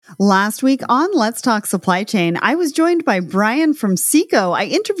Last week on Let's Talk Supply Chain, I was joined by Brian from Seco. I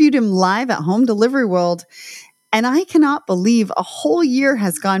interviewed him live at Home Delivery World, and I cannot believe a whole year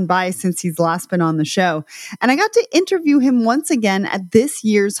has gone by since he's last been on the show. And I got to interview him once again at this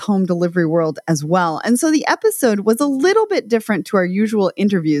year's Home Delivery World as well. And so the episode was a little bit different to our usual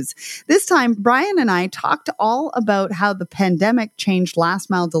interviews. This time, Brian and I talked all about how the pandemic changed last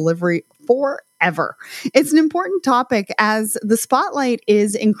mile delivery forever. It's an important topic as the spotlight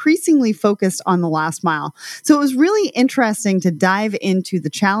is increasingly focused on the last mile. So it was really interesting to dive into the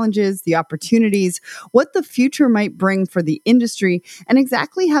challenges, the opportunities, what the future might bring for the industry, and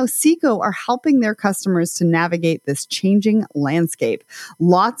exactly how Seco are helping their customers to navigate this changing landscape.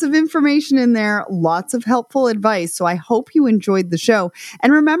 Lots of information in there, lots of helpful advice. So I hope you enjoyed the show.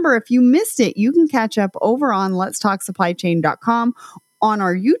 And remember, if you missed it, you can catch up over on letstalksupplychain.com, on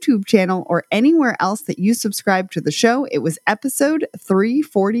our YouTube channel, or anywhere else that you subscribe to the show. It was episode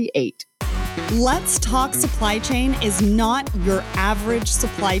 348. Let's Talk Supply Chain is not your average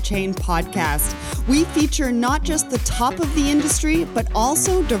supply chain podcast. We feature not just the top of the industry, but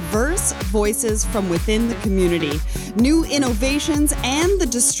also diverse voices from within the community, new innovations, and the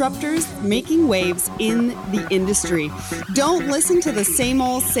disruptors making waves in the industry. Don't listen to the same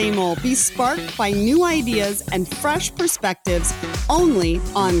old, same old. Be sparked by new ideas and fresh perspectives only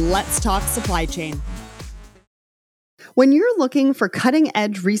on Let's Talk Supply Chain. When you're looking for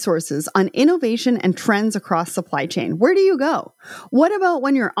cutting-edge resources on innovation and trends across supply chain, where do you go? What about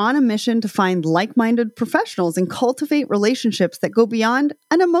when you're on a mission to find like-minded professionals and cultivate relationships that go beyond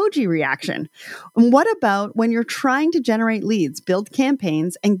an emoji reaction? And what about when you're trying to generate leads, build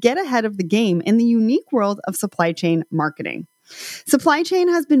campaigns, and get ahead of the game in the unique world of supply chain marketing? Supply chain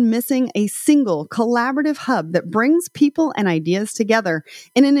has been missing a single collaborative hub that brings people and ideas together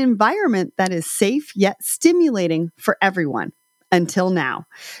in an environment that is safe yet stimulating for everyone. Until now,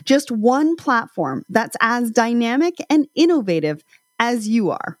 just one platform that's as dynamic and innovative as you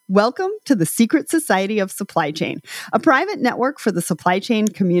are. Welcome to the Secret Society of Supply Chain, a private network for the supply chain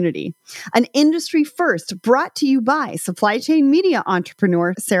community. An industry first brought to you by supply chain media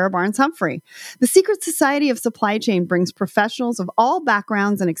entrepreneur Sarah Barnes-Humphrey. The Secret Society of Supply Chain brings professionals of all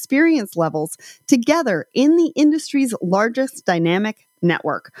backgrounds and experience levels together in the industry's largest dynamic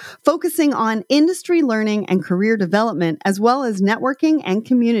network, focusing on industry learning and career development, as well as networking and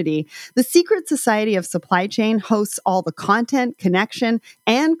community. The Secret Society of Supply Chain hosts all the content, connection,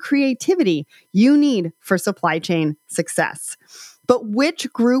 and creativity you need for supply chain success. But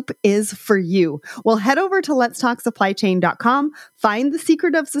which group is for you? Well, head over to letstalksupplychain.com, find the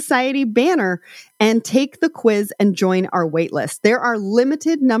Secret of Society banner, and take the quiz and join our waitlist. There are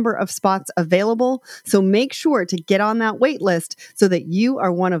limited number of spots available, so make sure to get on that waitlist so that you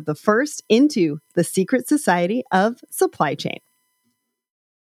are one of the first into the Secret Society of Supply Chain.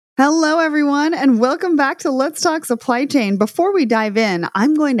 Hello, everyone, and welcome back to Let's Talk Supply Chain. Before we dive in,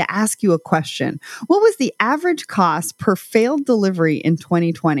 I'm going to ask you a question. What was the average cost per failed delivery in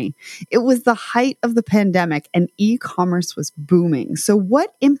 2020? It was the height of the pandemic and e-commerce was booming. So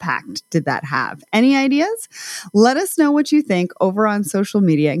what impact did that have? Any ideas? Let us know what you think over on social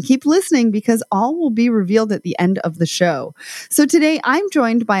media and keep listening because all will be revealed at the end of the show. So today I'm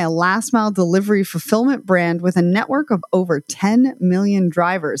joined by a last mile delivery fulfillment brand with a network of over 10 million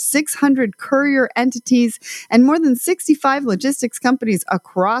drivers, 600 courier entities, and more than 65 logistics companies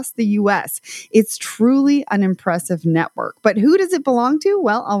across the U.S. It's truly an impressive network. But who does it belong to?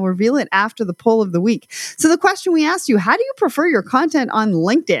 Well, I'll reveal it after the poll of the week. So the question we asked you, how do you prefer your content on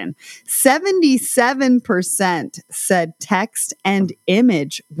LinkedIn? 77% said text and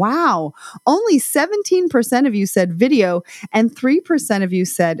image. Wow. Only 17% of you said video and 3% of you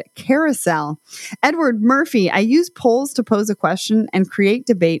said carousel. Edward Murphy, I use polls to pose a question and create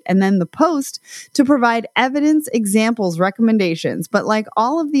debate, and then the post to provide evidence, examples, recommendations. But like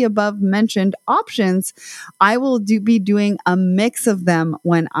all of the above mentioned options, I will be doing a mix of them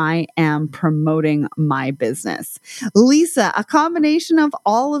when I am promoting my business. Lisa, a combination of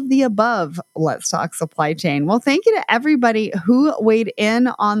all of the above. Let's talk supply chain. Well, thank you to everybody who weighed in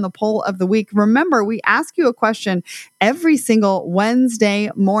on the poll of the week. Remember, we ask you a question every single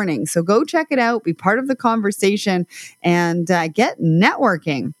Wednesday morning. So go check it out, be part of the conversation, and get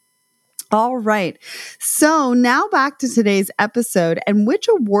networking. All right. So now back to today's episode. And which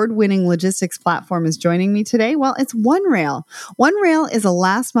award-winning logistics platform is joining me today? Well, it's OneRail. OneRail is a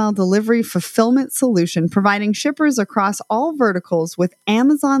last-mile delivery fulfillment solution providing shippers across all verticals with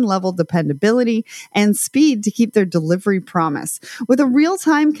Amazon-level dependability and speed to keep their delivery promise. With a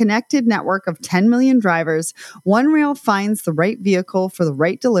real-time connected network of 10 million drivers, OneRail finds the right vehicle for the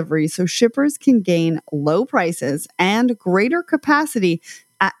right delivery so shippers can gain low prices and greater capacity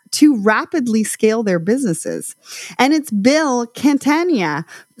to rapidly scale their businesses. And it's Bill Catania,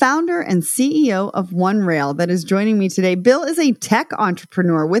 founder and CEO of OneRail, that is joining me today. Bill is a tech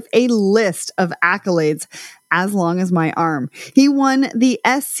entrepreneur with a list of accolades as long as my arm. He won the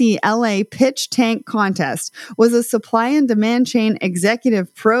SCLA Pitch Tank Contest, was a supply and demand chain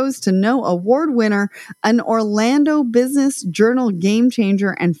executive pros to know award winner, an Orlando Business Journal Game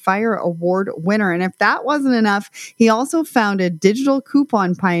Changer and Fire Award winner. And if that wasn't enough, he also founded digital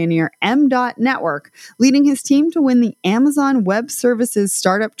coupon pioneer M.Network, leading his team to win the Amazon Web Services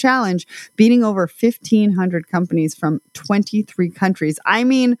Startup Challenge, beating over 1,500 companies from 23 countries. I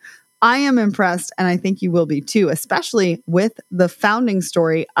mean, I am impressed, and I think you will be too, especially with the founding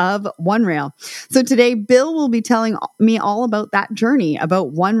story of OneRail. So today, Bill will be telling me all about that journey,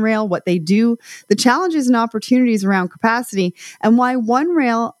 about OneRail, what they do, the challenges and opportunities around capacity, and why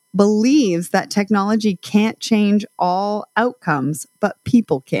OneRail believes that technology can't change all outcomes, but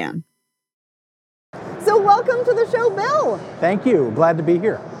people can. So welcome to the show, Bill. Thank you. Glad to be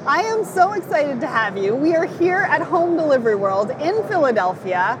here. I am so excited to have you. We are here at Home Delivery World in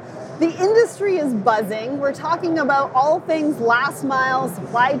Philadelphia. The industry is buzzing. We're talking about all things last mile,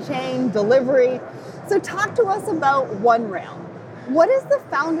 supply chain, delivery. So talk to us about OneRail. What is the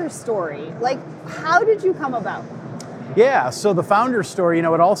founder story? Like, how did you come about? Yeah, so the founder story, it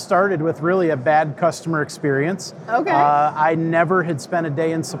all started with really a bad customer experience. Okay. I never had spent a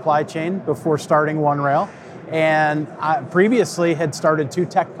day in supply chain before starting OneRail. And I previously had started 2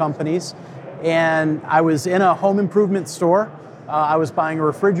 tech companies. And I was in a home improvement store. I was buying a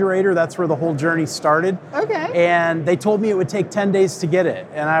refrigerator. That's where the whole journey started. Okay. And they told me it would take 10 days to get it.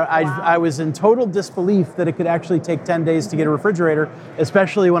 And I was in total disbelief that it could actually take 10 days to get a refrigerator,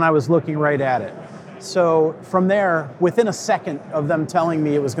 especially when I was looking right at it. So from there, within a second of them telling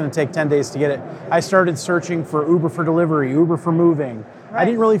me it was going to take 10 days to get it, I started searching for Uber for delivery, Uber for moving. Right. I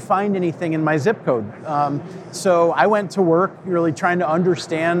didn't really find anything in my zip code. So I went to work really trying to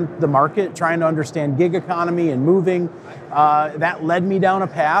understand the market, trying to understand gig economy and moving. That led me down a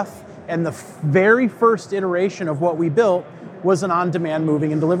path. And the very first iteration of what we built was an on-demand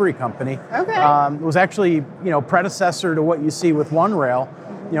moving and delivery company. Okay. It was actually, predecessor to what you see with OneRail.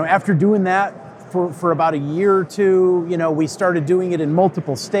 After doing that for about a year or two, we started doing it in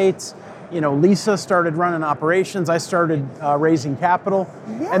multiple states. Lisa started running operations. I started raising capital.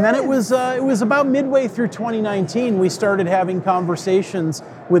 Yes. And then it was about midway through 2019, we started having conversations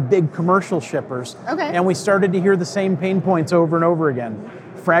with big commercial shippers. Okay. And we started to hear the same pain points over and over again.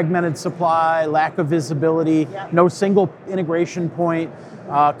 Fragmented supply, lack of visibility, Yep. no single integration point.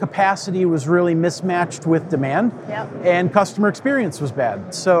 Capacity was really mismatched with demand. Yep. And customer experience was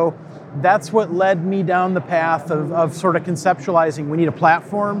bad. So that's what led me down the path of sort of conceptualizing we need a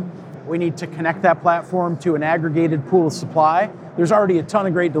platform. We need to connect that platform to an aggregated pool of supply. There's already a ton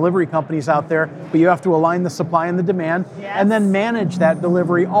of great delivery companies out there, but you have to align the supply and the demand, Yes. and then manage that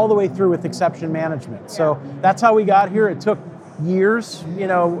delivery all the way through with exception management. So that's how we got here. It took years.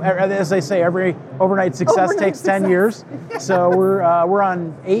 As they say, every overnight success takes 10 years. So we're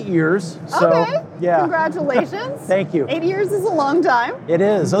on 8 years. So, okay. Yeah. Congratulations. Thank you. 8 years is a long time. It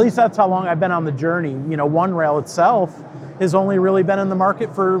is. At least that's how long I've been on the journey. OneRail itself has only really been in the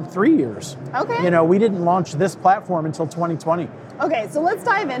market for 3 years. Okay. We didn't launch this platform until 2020. Okay, so let's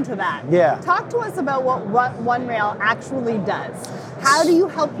dive into that. Yeah. Talk to us about what OneRail actually does. How do you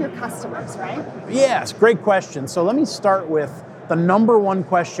help your customers, right? Yes, great question. So let me start with the number one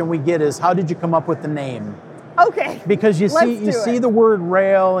question we get is, how did you come up with the name? Okay. Because you see the word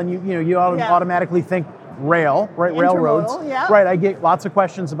rail and you automatically think rail, right? Railroads. Yeah. Right, I get lots of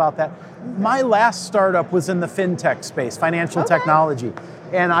questions about that. My last startup was in the fintech space, financial technology.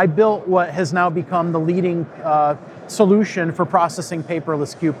 And I built what has now become the leading solution for processing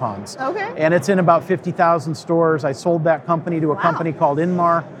paperless coupons. Okay. And it's in about 50,000 stores. I sold that company to a company called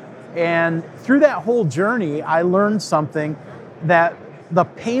Inmar. And through that whole journey, I learned something that the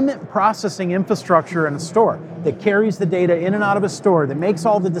payment processing infrastructure in a store that carries the data in and out of a store, that makes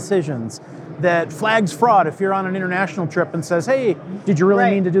all the decisions, that flags fraud if you're on an international trip and says, hey, did you really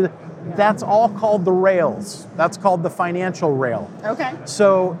mean to do that? That's all called the rails. That's called the financial rail. Okay.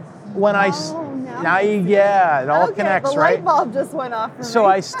 So when it all connects, the right? light bulb just went off for So me.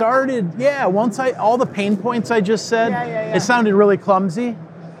 I started, once all the pain points I just said, it sounded really clumsy.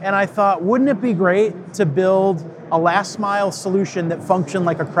 And I thought, wouldn't it be great to build a last mile solution that functioned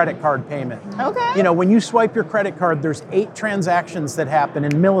like a credit card payment? Okay. When you swipe your credit card, there's 8 transactions that happen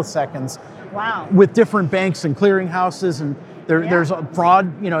in milliseconds. Wow. With different banks and clearinghouses, and there's a fraud,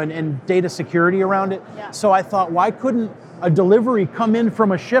 and data security around it. Yeah. So I thought, why couldn't a delivery come in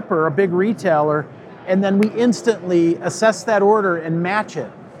from a shipper, a big retailer, and then we instantly assess that order and match it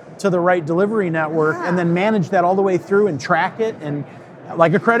to the right delivery network, and then manage that all the way through and track it. And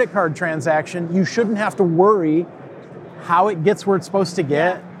like a credit card transaction, you shouldn't have to worry how it gets where it's supposed to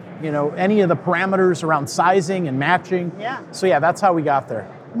get, any of the parameters around sizing and matching. So that's how we got there.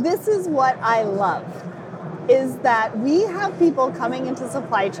 This is what I love, is that we have people coming into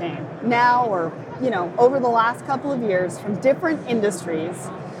supply chain now or, over the last couple of years from different industries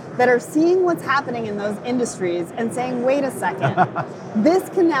that are seeing what's happening in those industries and saying, wait a second, this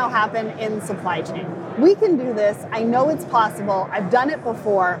can now happen in supply chain. We can do this. I know it's possible. I've done it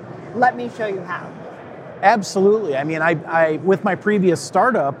before. Let me show you how. Absolutely. I mean, I with my previous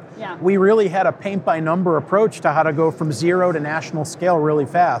startup, we really had a paint by number approach to how to go from zero to national scale really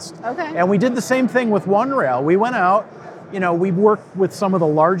fast. Okay. And we did the same thing with OneRail. We went out, we worked with some of the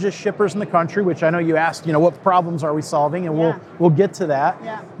largest shippers in the country, which I know you asked, what problems are we solving? And we'll get to that.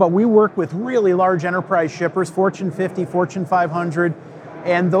 But we work with really large enterprise shippers, Fortune 50, Fortune 500,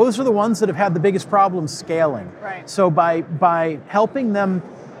 and those are the ones that have had the biggest problems scaling. Right. So by helping them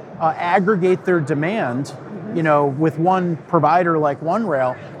aggregate their demand, with one provider like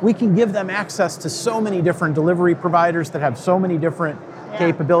OneRail, we can give them access to so many different delivery providers that have so many different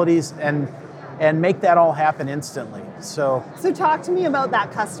capabilities and make that all happen instantly. So talk to me about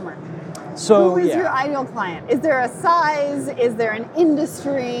that customer. So who is your ideal client? Is there a size? Is there an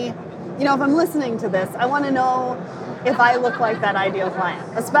industry? If I'm listening to this, I want to know if I look like that ideal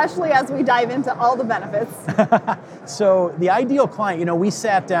client, especially as we dive into all the benefits. So the ideal client, we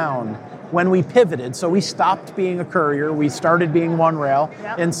sat down when we pivoted. So we stopped being a courier. We started being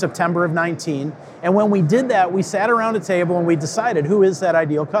OneRail in September of 19. And when we did that, we sat around a table and we decided who is that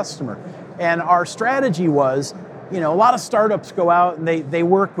ideal customer. And our strategy was, a lot of startups go out and they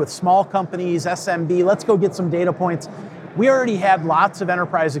work with small companies, SMB, let's go get some data points. We already had lots of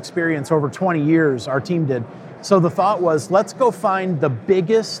enterprise experience over 20 years, our team did. So the thought was, let's go find the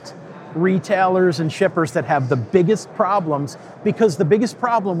biggest retailers and shippers that have the biggest problems, because the biggest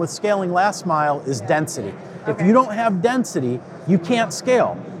problem with scaling last mile is density. If you don't have density, you can't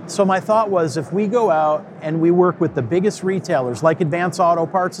scale. So my thought was, if we go out and we work with the biggest retailers, like Advance Auto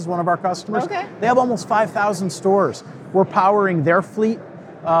Parts is one of our customers, they have almost 5,000 stores. We're powering their fleet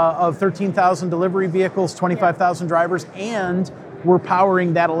of 13,000 delivery vehicles, 25,000 drivers, and we're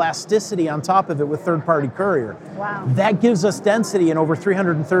powering that elasticity on top of it with third-party courier. Wow. That gives us density in over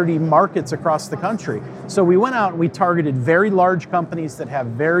 330 markets across the country. So we went out and we targeted very large companies that have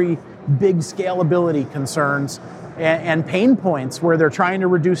very big scalability concerns and pain points where they're trying to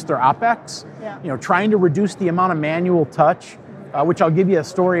reduce their OpEx, trying to reduce the amount of manual touch, which I'll give you a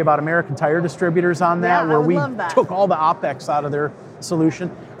story about American Tire Distributors on that, where we took all the OpEx out of their solution.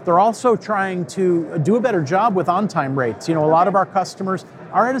 They're also trying to do a better job with on-time rates. A lot of our customers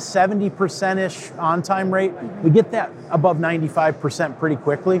are at a 70%-ish on-time rate. We get that above 95% pretty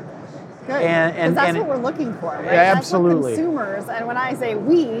quickly. Good, and that's what we're looking for, right? Yeah, absolutely. That's what consumers, and when I say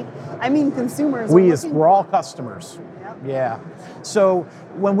we, I mean consumers. We're all customers. Yep. Yeah. So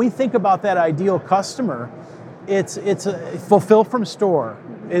when we think about that ideal customer, it's fulfill from store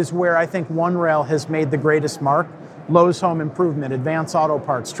is where I think OneRail has made the greatest mark. Lowe's Home Improvement, Advance Auto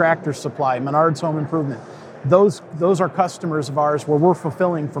Parts, Tractor Supply, Menards Home Improvement. Those are customers of ours where we're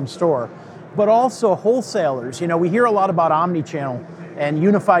fulfilling from store. But also wholesalers. We hear a lot about omni-channel and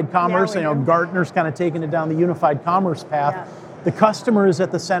unified commerce. Gartner's kind of taking it down the unified commerce path. Yeah. The customer is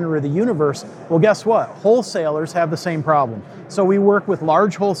at the center of the universe. Well, guess what? Wholesalers have the same problem. So we work with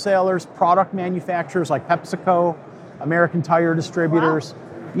large wholesalers, product manufacturers like PepsiCo, American Tire Distributors. Wow.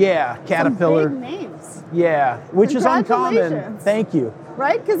 Yeah, Caterpillar. Some big names. Yeah, which is uncommon. Thank you.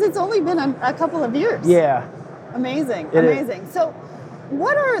 Right? Because it's only been a couple of years. Yeah. Amazing. It Amazing. Is. So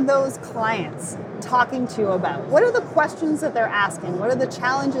what are those clients talking to you about? What are the questions that they're asking? What are the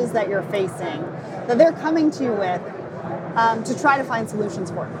challenges that you're facing that they're coming to you with to try to find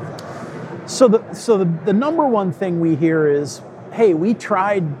solutions for? So the number one thing we hear is, hey, we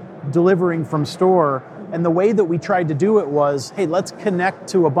tried delivering from store, and the way that we tried to do it was, hey, let's connect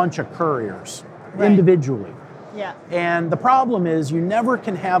to a bunch of couriers individually. Yeah. And the problem is you never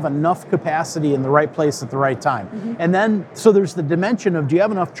can have enough capacity in the right place at the right time. Mm-hmm. And then, so there's the dimension of, do you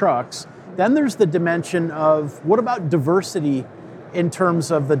have enough trucks? Then there's the dimension of, what about diversity in terms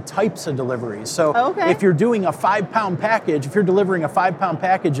of the types of deliveries? So if you're doing a 5-pound package, if you're delivering a 5-pound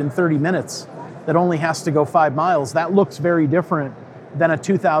package in 30 minutes that only has to go 5 miles, that looks very different than a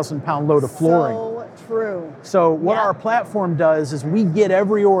 2,000-pound load of flooring. So true. So what our platform does is we get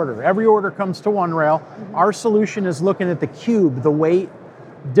every order. Every order comes to OneRail. Mm-hmm. Our solution is looking at the cube, the weight,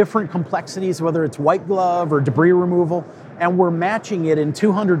 different complexities, whether it's white glove or debris removal, and we're matching it in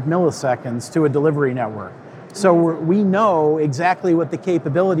 200 milliseconds to a delivery network. So we know exactly what the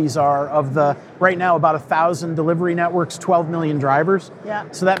capabilities are of the, right now, about 1,000 delivery networks, 12 million drivers. Yeah.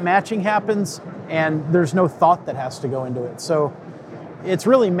 So that matching happens, and there's no thought that has to go into it. So it's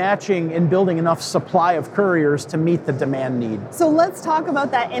really matching and building enough supply of couriers to meet the demand need. So let's talk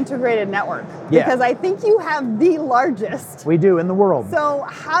about that integrated network. Yeah. Because I think you have the largest. We do, in the world. So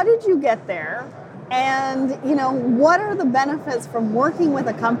how did you get there? And, what are the benefits from working with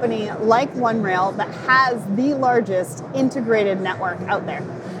a company like OneRail that has the largest integrated network out there?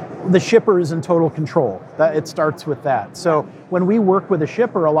 The shipper is in total control. It starts with that. So when we work with a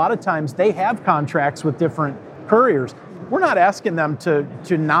shipper, a lot of times they have contracts with different couriers. We're not asking them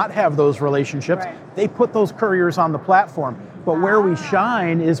to not have those relationships. Right. They put those couriers on the platform. But where we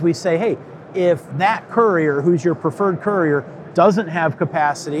shine is we say, hey, if that courier, who's your preferred courier, doesn't have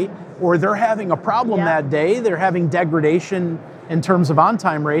capacity, or they're having a problem that day, they're having degradation in terms of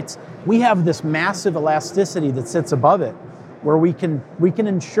on-time rates, we have this massive elasticity that sits above it, where we can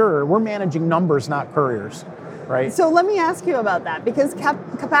ensure we're managing numbers, not couriers, right? So let me ask you about that, because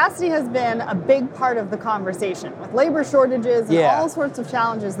capacity has been a big part of the conversation with labor shortages and all sorts of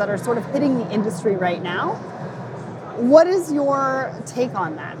challenges that are sort of hitting the industry right now. What is your take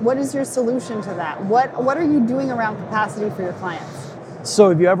on that? What is your solution to that? What are you doing around capacity for your clients? So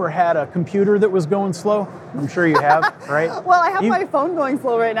have you ever had a computer that was going slow? I'm sure you have, right? Well, I have my phone going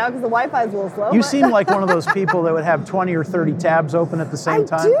slow right now because the Wi-Fi is a little slow. You seem like one of those people that would have 20 or 30 tabs open at the same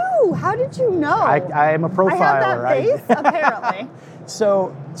time. I do. How did you know? I am a profiler. I have that face, apparently.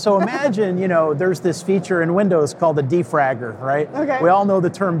 So imagine, there's this feature in Windows called a defragger, right? Okay. We all know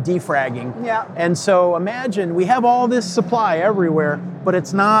the term defragging. Yeah. And so imagine we have all this supply everywhere, but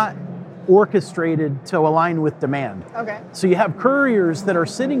it's not orchestrated to align with demand. Okay. So you have couriers that are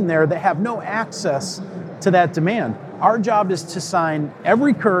sitting there that have no access to that demand. Our job is to sign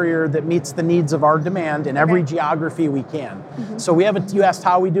every courier that meets the needs of our demand in every geography we can. Mm-hmm. So you asked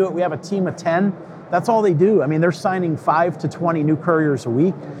how we do it, we have a team of 10. That's all they do. I mean, they're signing 5 to 20 new couriers a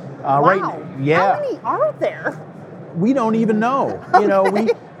week. Wow. Right? Yeah. How many are there? We don't even know. Okay.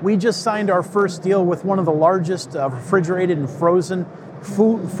 We just signed our first deal with one of the largest refrigerated and frozen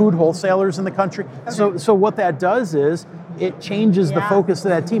food wholesalers in the country. Okay. So what that does is it changes the focus of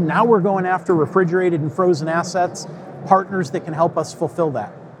that team. Now we're going after refrigerated and frozen assets, partners that can help us fulfill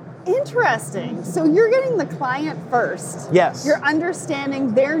that. Interesting. So you're getting the client first. Yes. You're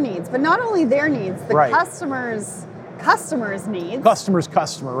understanding their needs, but not only their needs, the customer's needs. Customer's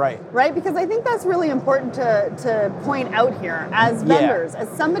customer, right. Right? Because I think that's really important to point out here as vendors, as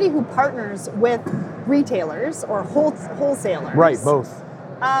somebody who partners with retailers or wholesalers. Right, both.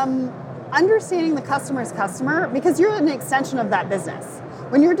 Understanding the customer's customer, because you're an extension of that business.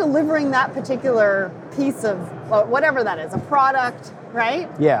 When you're delivering that particular piece of whatever that is, a product, right?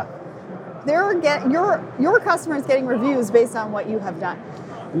 Yeah. Your customer is getting reviews based on what you have done.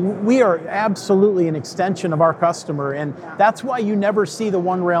 We are absolutely an extension of our customer, and that's why you never see the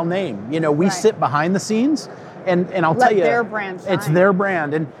OneRail name. We sit behind the scenes, and I'll tell you, their brand shine. It's their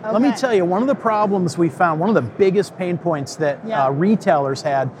brand. And let me tell you, one of the problems we found, one of the biggest pain points that retailers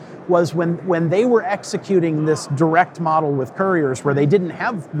had was when they were executing this direct model with couriers where they didn't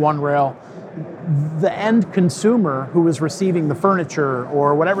have OneRail, the end consumer who was receiving the furniture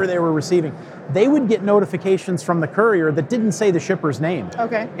or whatever they were receiving, they would get notifications from the courier that didn't say the shipper's name.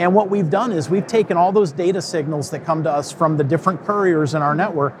 Okay. And what we've done is we've taken all those data signals that come to us from the different couriers in our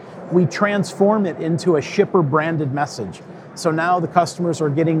network, we transform it into a shipper branded message. So now the customers are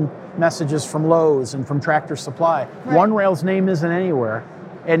getting messages from Lowe's and from Tractor Supply. Right. OneRail's name isn't anywhere,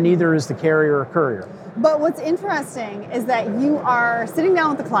 and neither is the carrier or courier. But what's interesting is that you are sitting down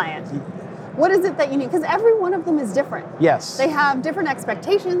with the client. What is it that you need? Because every one of them is different. Yes. They have different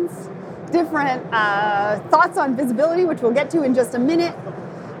expectations, different thoughts on visibility, which we'll get to in just a minute.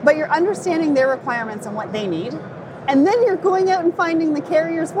 But you're understanding their requirements and what they need. And then you're going out and finding the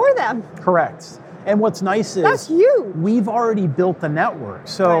carriers for them. Correct. And what's nice is that's huge. We've already built the network.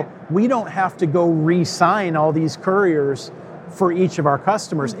 So we don't have to go re-sign all these couriers for each of our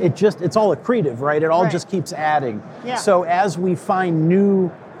customers. It's all accretive, right? It all just keeps adding. Yeah. So as we find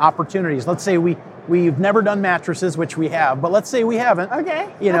new opportunities, let's say we've never done mattresses, which we have, but let's say we haven't. Okay.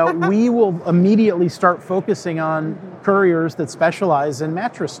 We will immediately start focusing on couriers that specialize in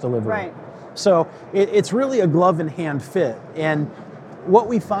mattress delivery. Right. So it's really a glove in hand fit. And what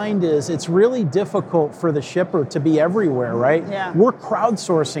we find is it's really difficult for the shipper to be everywhere, right? Yeah. We're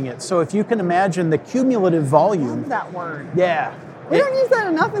crowdsourcing it. So if you can imagine the cumulative volume. I love that word. Yeah. We don't use that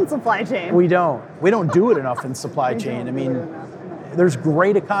enough in supply chain. We don't. We don't do it enough in supply chain. I mean, there's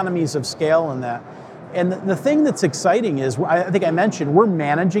great economies of scale in that. And the thing that's exciting is, I think I mentioned, we're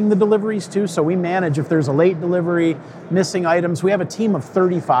managing the deliveries too. So we manage if there's a late delivery, missing items. We have a team of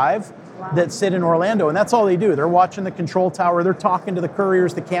 35 that sit in Orlando, and that's all they do. They're watching the control tower. They're talking to the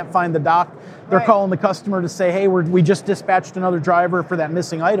couriers that can't find the dock. They're calling the customer to say, hey, we just dispatched another driver for that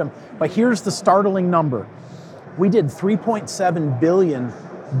missing item. But here's the startling number. We did 3.7 billion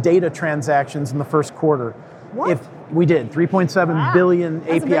data transactions in the first quarter. What? We did 3.7 billion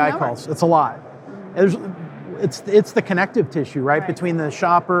That's API calls. It's a lot. It's the connective tissue, right? Between the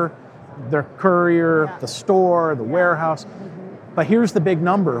shopper, the courier, the store, the warehouse. But here's the big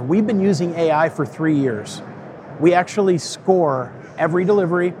number. We've been using AI for 3 years. We actually score every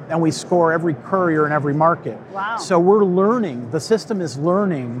delivery, and we score every courier in every market. Wow. So we're learning, the system is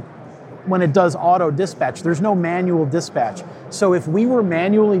learning when it does auto dispatch. There's no manual dispatch. So if we were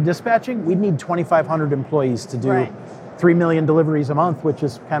manually dispatching, we'd need 2,500 employees to do 3 million deliveries a month, which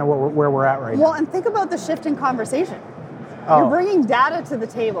is kind of where we're at right now. Well, and think about the shift in conversation. You're bringing data to the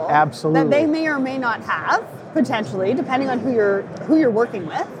table that they may or may not have, potentially, depending on who you're working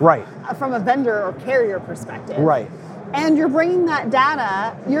with. Right. From a vendor or carrier perspective. Right. And you're bringing that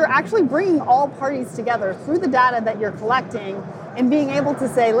data, you're actually bringing all parties together through the data that you're collecting and being able to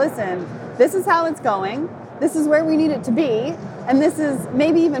say, listen, this is how it's going, this is where we need it to be, and this is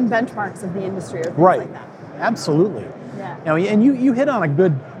maybe even benchmarks of the industry or things like that. Absolutely. Yeah. And you hit on a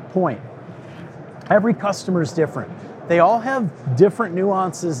good point. Every customer is different. They all have different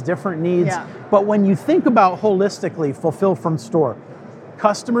nuances, different needs. Yeah. But when you think about holistically, fulfill from store,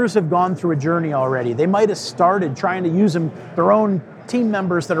 customers have gone through a journey already. They might have started trying to use their own team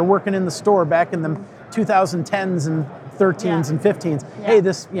members that are working in the store back in the 2010s and 13s and 15s. Yeah. Hey,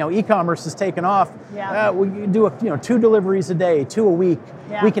 this e-commerce is taking off. We do 2 deliveries a day, 2 a week.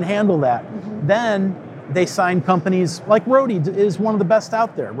 Yeah. We can handle that. Then they sign companies like Roadie is one of the best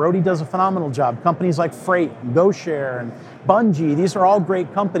out there. Roadie does a phenomenal job. Companies like Freight, GoShare, and Bungie, these are all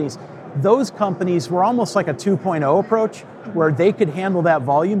great companies. Those companies were almost like a 2.0 approach where they could handle that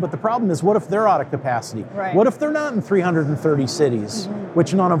volume, but the problem is, what if they're out of capacity? Right. What if they're not in 330 cities,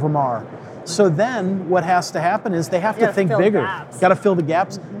 which none of them are? So then what has to happen is they have to think bigger. Got to fill the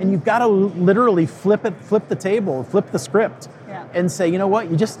gaps, and you've got to literally flip the table, flip the script, and say, you know what,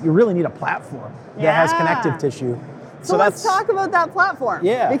 you really need a platform that has connective tissue. So let's talk about that platform.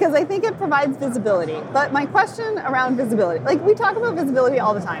 Yeah. Because I think it provides visibility. But my question around visibility, like we talk about visibility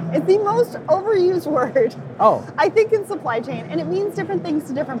all the time. It's the most overused word, I think, in supply chain, and it means different things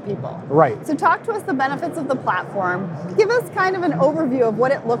to different people. Right. So talk to us the benefits of the platform. Give us kind of an overview of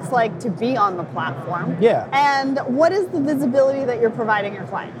what it looks like to be on the platform. Yeah. And what is the visibility that you're providing your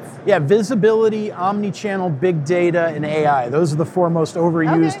clients? Yeah, visibility, omni-channel, big data, and AI. Those are the 4 most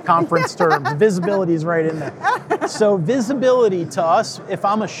overused conference terms. Visibility is right in there. So visibility to us, if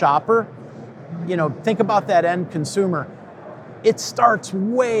I'm a shopper, think about that end consumer. It starts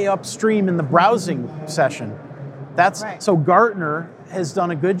way upstream in the browsing session. So Gartner has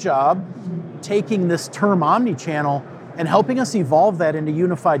done a good job taking this term omni-channel and helping us evolve that into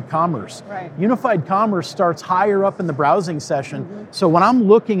unified commerce. Right. Unified commerce starts higher up in the browsing session. So when I'm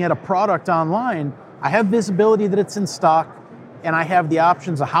looking at a product online, I have visibility that it's in stock, and I have the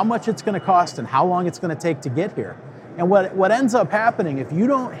options of how much it's going to cost and how long it's going to take to get here. And what ends up happening, if you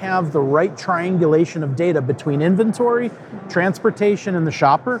don't have the right triangulation of data between inventory, transportation, and the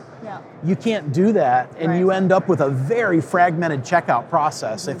shopper, you can't do that, and you end up with a very fragmented checkout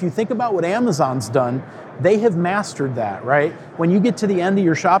process. If you think about what Amazon's done, they have mastered that, right? When you get to the end of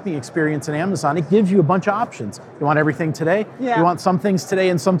your shopping experience in Amazon, it gives you a bunch of options. You want everything today? Yeah. You want some things today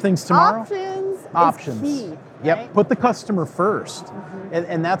and some things tomorrow? Options is key. Yep, right? Put the customer first.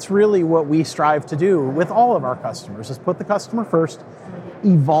 And that's really what we strive to do with all of our customers, is put the customer first,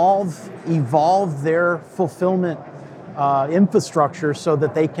 evolve their fulfillment infrastructure so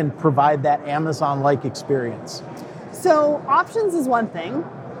that they can provide that Amazon-like experience. So options is one thing.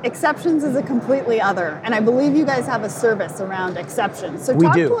 Exceptions is a completely other. And I believe you guys have a service around exceptions. So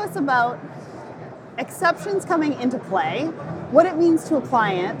talk to us about exceptions coming into play, what it means to a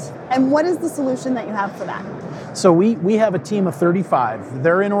client, and what is the solution that you have for that? So we have a team of 35.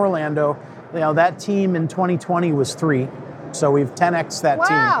 They're in Orlando. That team in 2020 was 3. So we've 10x that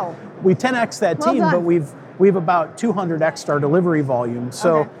team. We 10x that team, but we've about 200x our delivery volume.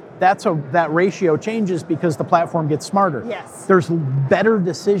 So that ratio changes because the platform gets smarter. Yes. There's better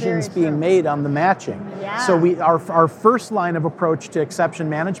decisions being made on the matching. Yeah. So our first line of approach to exception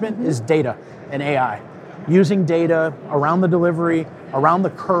management is data and AI. Using data around the delivery, around the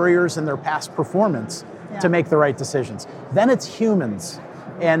couriers and their past performance to make the right decisions. Then it's humans.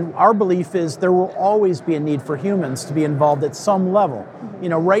 And our belief is there will always be a need for humans to be involved at some level.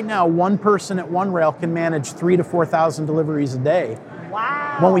 Right now, one person at OneRail can manage 3,000 to 4,000 deliveries a day.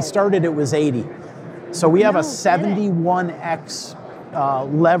 Wow. When we started, it was 80. So we have a kidding. 71x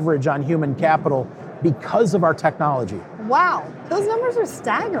leverage on human capital because of our technology. Wow, those numbers are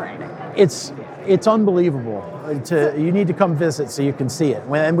staggering. It's unbelievable. You need to come visit so you can see it.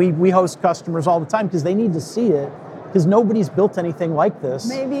 And we host customers all the time because they need to see it, because nobody's built anything like this.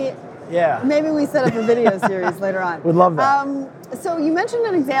 Maybe Yeah. we set up a video series later on. We'd love that. So you mentioned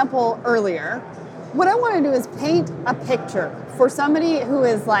an example earlier. What I want to do is paint a picture for somebody who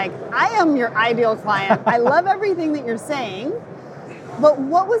is like, I am your ideal client. I love everything that you're saying. But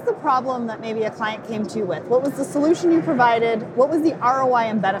what was the problem that maybe a client came to you with? What was the solution you provided? What was the ROI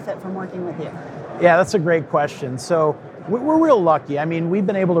and benefit from working with you? Yeah, that's a great question. So we're real lucky. I mean, we've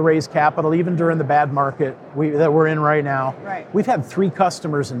been able to raise capital even during the bad market that we're in right now. Right. We've had 3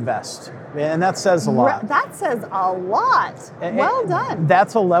 customers invest, and that says a lot. That says a lot. Well done.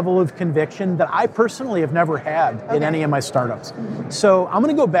 That's a level of conviction that I personally have never had in any of my startups. So I'm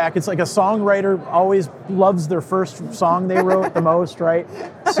going to go back. It's like a songwriter always loves their first song they wrote the most, right?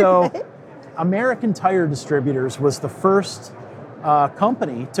 So American Tire Distributors was the first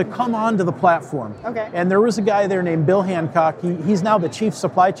company to come onto the platform. Okay. And there was a guy there named Bill Hancock. He's now the chief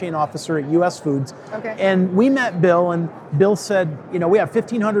supply chain officer at US Foods. Okay. And we met Bill, and Bill said, we have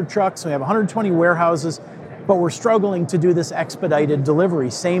 1,500 trucks, we have 120 warehouses, but we're struggling to do this expedited delivery,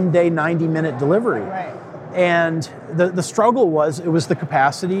 same day, 90-minute delivery. Right. And the struggle was the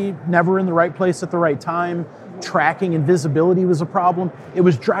capacity, never in the right place at the right time. Tracking and visibility was a problem. It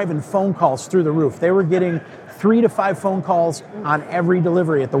was driving phone calls through the roof. They were getting 3 to 5 phone calls on every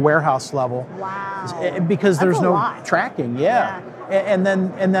delivery at the warehouse level. Wow. Because That's there's a no lot. tracking, yeah. And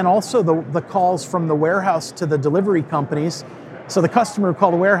then also the calls from the warehouse to the delivery companies. So the customer would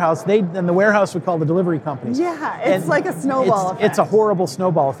call the warehouse, then the warehouse would call the delivery companies. Yeah, it's like a snowball effect. It's a horrible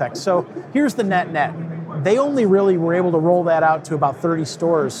snowball effect. So here's the net. They only really were able to roll that out to about 30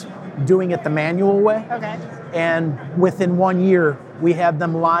 stores, doing it the manual way. Okay. And within 1 year, we had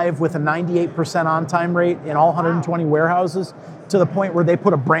them live with a 98% on-time rate in all 120 warehouses, to the point where they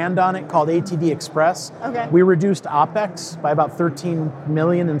put a brand on it called ATD Express. Okay. We reduced OPEX by about 13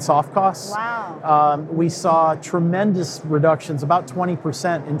 million in soft costs. Wow. We saw tremendous reductions, about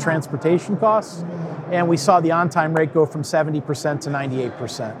 20% in transportation costs, and we saw the on-time rate go from 70% to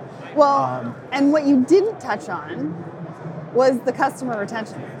 98%. Well, and what you didn't touch on was the customer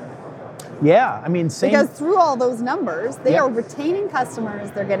retention. Yeah, I mean, same. Because through all those numbers, they are retaining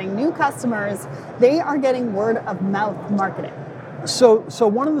customers, they're getting new customers, they are getting word of mouth marketing. So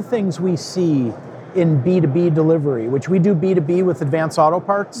one of the things we see in B2B delivery, which we do B2B with Advanced Auto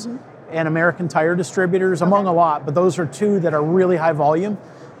Parts and American Tire Distributors, among a lot, but those are 2 that are really high volume.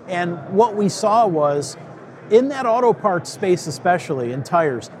 And what we saw was, in that auto parts space, especially in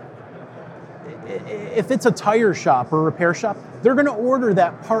tires, if it's a tire shop or repair shop, they're going to order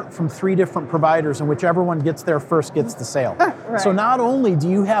that part from 3 different providers, and whichever one gets there first gets the sale. Right. So not only do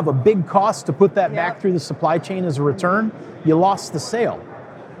you have a big cost to put that back through the supply chain as a return, you lost the sale.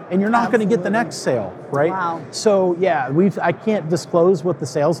 And you're not going to get the next sale, right? Wow. So yeah, I can't disclose what the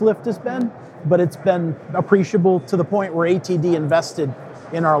sales lift has been, but it's been appreciable to the point where ATD invested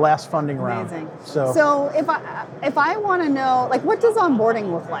in our last funding round. Amazing. So if I want to know, like, what does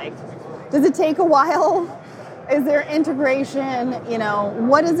onboarding look like? Does it take a while? Is there integration?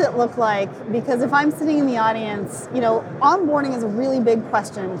 What does it look like? Because if I'm sitting in the audience, onboarding is a really big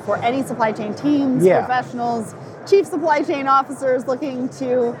question for any supply chain teams, professionals, chief supply chain officers looking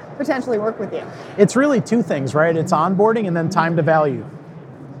to potentially work with you. It's really 2 things, right? It's onboarding and then time to value.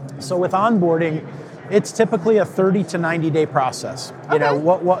 So with onboarding, it's typically a 30 to 90 day process. Okay.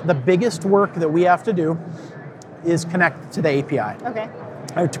 What the biggest work that we have to do is connect to the API. Okay.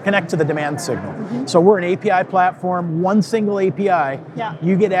 Or to connect to the demand signal. So we're an API platform, one single API. Yeah.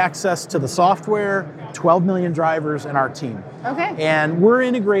 You get access to the software, 12 million drivers, and our team. Okay. And we're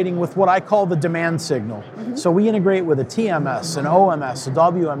integrating with what I call the demand signal. So we integrate with a TMS, an OMS, a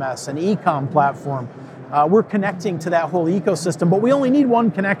WMS, an e-com platform. We're connecting to that whole ecosystem, but we only need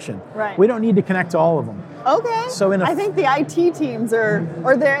one connection. Right. We don't need to connect to all of them. Okay. So I think the IT teams or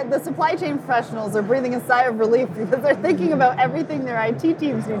the supply chain professionals are breathing a sigh of relief because they're thinking about everything their IT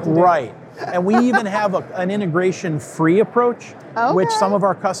teams need to do. Right. And we even have an integration-free approach, which some of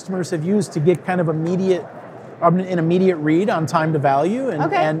our customers have used to get kind of an immediate read on time to value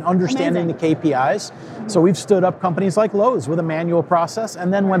and understanding the KPIs. So we've stood up companies like Lowe's with a manual process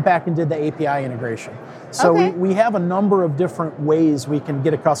and then went back and did the API integration. So we have a number of different ways we can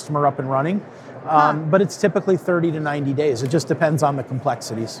get a customer up and running. But it's typically 30 to 90 days. It just depends on the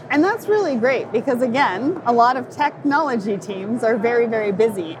complexities. And that's really great because, again, a lot of technology teams are very, very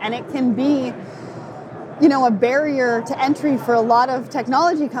busy, and it can be a barrier to entry for a lot of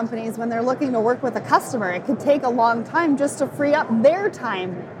technology companies when they're looking to work with a customer. It could take a long time just to free up their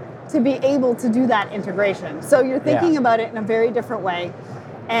time to be able to do that integration. So you're thinking about it in a very different way,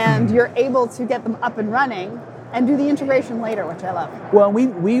 and you're able to get them up and running and do the integration later, which I love. Well,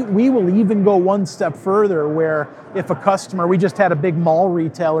 we will even go one step further where if a customer, we just had a big mall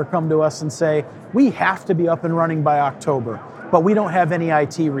retailer come to us and say, we have to be up and running by October, but we don't have any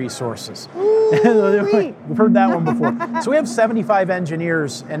IT resources. We've heard that one before. So we have 75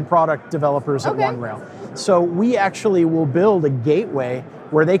 engineers and product developers at OneRail. So we actually will build a gateway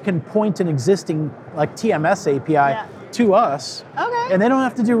where they can point an existing TMS API to us, and they don't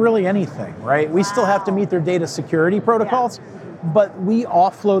have to do really anything, right? We still have to meet their data security protocols, but we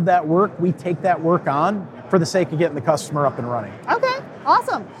offload that work, we take that work on for the sake of getting the customer up and running. Okay,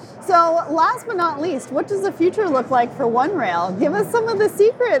 awesome. So last but not least, what does the future look like for OneRail? Give us some of the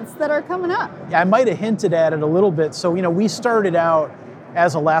secrets that are coming up. Yeah, I might have hinted at it a little bit. So, we started out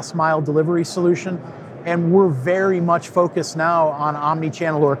as a last mile delivery solution, and we're very much focused now on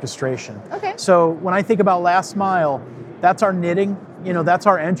omni-channel orchestration. Okay. So when I think about last mile, that's our knitting, that's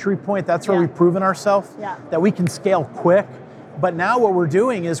our entry point, that's where we've proven ourselves, that we can scale quick. But now what we're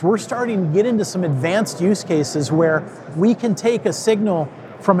doing is we're starting to get into some advanced use cases where we can take a signal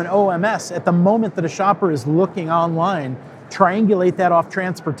from an OMS at the moment that a shopper is looking online, triangulate that off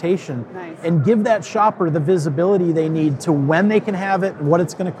transportation, and give that shopper the visibility they need to when they can have it and what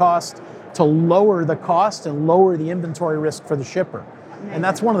it's going to cost to lower the cost and lower the inventory risk for the shipper. And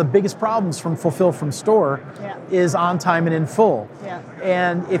that's one of the biggest problems from fulfill from store is on time and in full.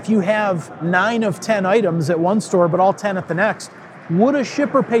 And if you have 9 of 10 items at one store but all 10 at the next, would a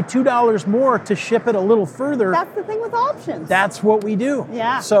shipper pay $2 more to ship it a little further? That's the thing with options. That's what we do.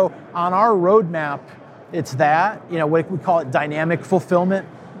 So on our roadmap, it's that, what we call it dynamic fulfillment.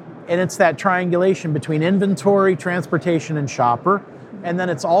 And it's that triangulation between inventory, transportation, and shopper. And then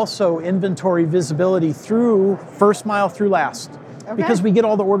it's also inventory visibility through first mile through last. Because we get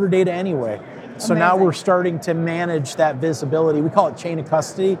all the order data anyway. So now we're starting to manage that visibility. We call it chain of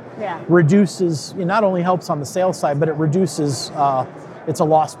custody. Reduces, it not only helps on the sales side, but it reduces, it's a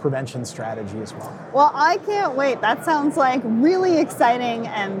loss prevention strategy as well. Well, I can't wait. That sounds like really exciting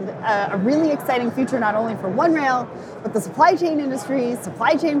and a really exciting future, not only for OneRail, but the supply chain industry,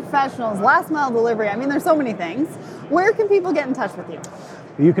 supply chain professionals, last mile delivery. I mean, there's so many things. Where can people get in touch with you?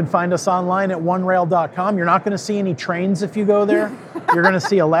 You can find us online at OneRail.com. You're not going to see any trains if you go there. You're going to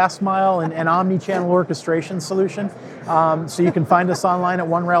see a last mile and omni-channel orchestration solution. So you can find us online at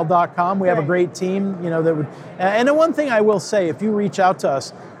OneRail.com. We have a great team, that would. And the one thing I will say, if you reach out to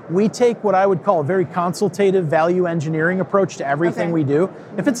us, we take what I would call a very consultative value engineering approach to everything we do.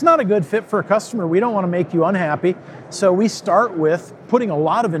 If it's not a good fit for a customer, we don't want to make you unhappy. So we start with putting a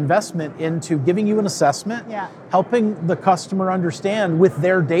lot of investment into giving you an assessment, helping the customer understand with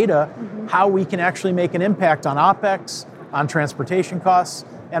their data how we can actually make an impact on OpEx, on transportation costs,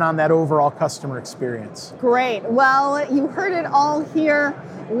 and on that overall customer experience. Great. Well, you heard it all here.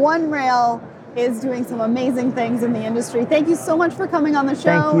 OneRail is doing some amazing things in the industry. Thank you so much for coming on the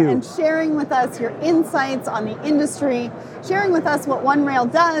show and sharing with us your insights on the industry, sharing with us what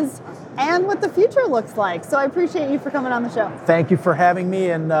OneRail does and what the future looks like. So I appreciate you for coming on the show. Thank you for having me,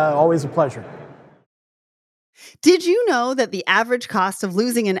 and always a pleasure. Did you know that the average cost of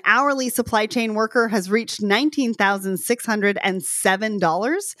losing an hourly supply chain worker has reached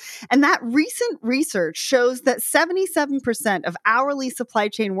 $19,607? And that recent research shows that 77% of hourly supply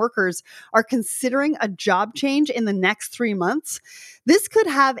chain workers are considering a job change in the next 3 months. This could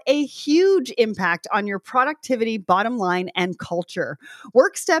have a huge impact on your productivity, bottom line, and culture.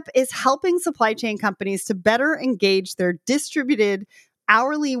 WorkStep is helping supply chain companies to better engage their distributed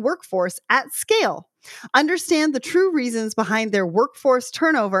hourly workforce at scale. Understand the true reasons behind their workforce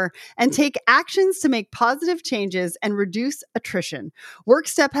turnover and take actions to make positive changes and reduce attrition.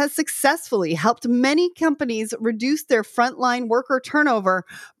 WorkStep has successfully helped many companies reduce their frontline worker turnover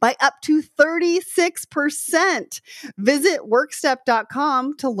by up to 36%. Visit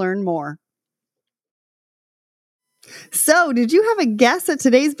workstep.com to learn more. So, did you have a guess at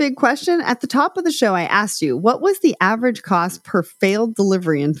today's big question? At the top of the show, I asked you, what was the average cost per failed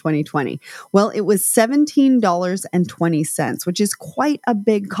delivery in 2020? Well, it was $17.20, which is quite a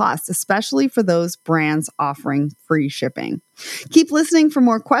big cost, especially for those brands offering free shipping. Keep listening for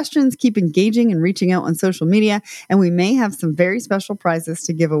more questions, keep engaging and reaching out on social media, and we may have some very special prizes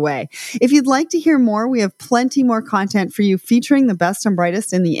to give away. If you'd like to hear more, we have plenty more content for you featuring the best and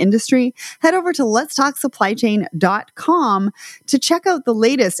brightest in the industry. Head over to letstalksupplychain.com to check out the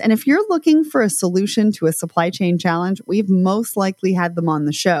latest. And if you're looking for a solution to a supply chain challenge, we've most likely had them on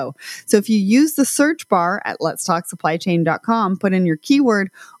the show. So if you use the search bar at letstalksupplychain.com, put in your keyword,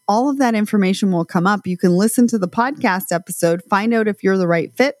 all of that information will come up. You can listen to the podcast episode, find out if you're the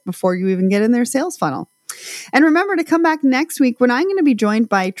right fit before you even get in their sales funnel. And remember to come back next week when I'm going to be joined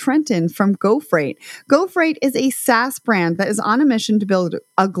by Trenton from GoFreight. GoFreight is a SaaS brand that is on a mission to build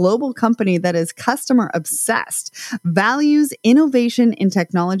a global company that is customer obsessed, values innovation in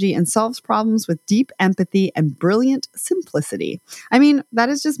technology, and solves problems with deep empathy and brilliant simplicity. I mean, that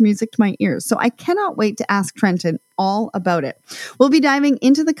is just music to my ears. So I cannot wait to ask Trenton all about it. We'll be diving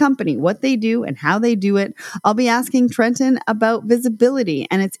into the company, what they do and how they do it. I'll be asking Trenton about visibility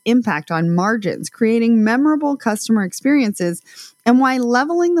and its impact on margins, creating memorable customer experiences, and why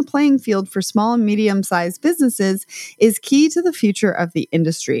leveling the playing field for small and medium-sized businesses is key to the future of the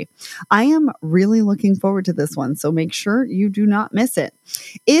industry. I am really looking forward to this one, so make sure you do not miss it.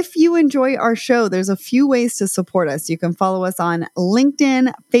 If you enjoy our show, there's a few ways to support us. You can follow us on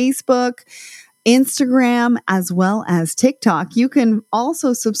LinkedIn, Facebook, Instagram, as well as TikTok. You can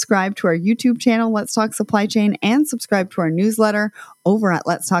also subscribe to our YouTube channel, Let's Talk Supply Chain, and subscribe to our newsletter over at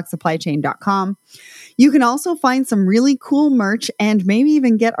letstalksupplychain.com. You can also find some really cool merch and maybe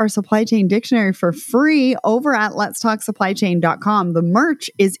even get our supply chain dictionary for free over at letstalksupplychain.com. The merch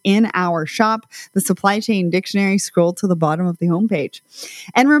is in our shop, the supply chain dictionary. Scroll to the bottom of the homepage.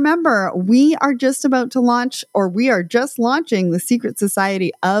 And remember, we are just about to launch, or we are just launching the Secret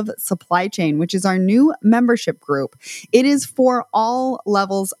Society of Supply Chain, which is our new membership group. It is for all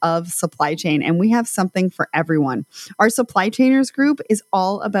levels of supply chain, and we have something for everyone. Our supply chainers group is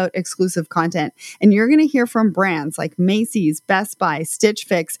all about exclusive content, and you're going to hear from brands like Macy's, Best Buy, Stitch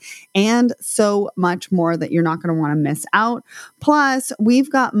Fix, and so much more that you're not going to want to miss out. Plus, we've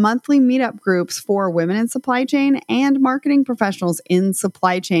got monthly meetup groups for women in supply chain and marketing professionals in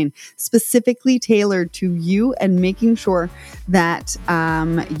supply chain, specifically tailored to you and making sure that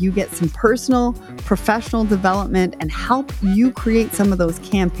you get some personal, professional development and help you create some of those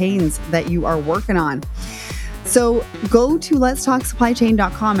campaigns that you are working on. So go to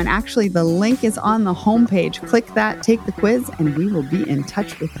letstalksupplychain.com, and actually the link is on the homepage. Click that, take the quiz, and we will be in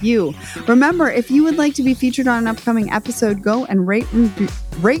touch with you. Remember, if you would like to be featured on an upcoming episode, go and rate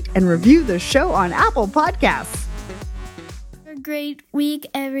and review the show on Apple Podcasts. Have a great week,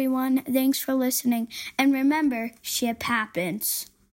 everyone. Thanks for listening. And remember, ship happens.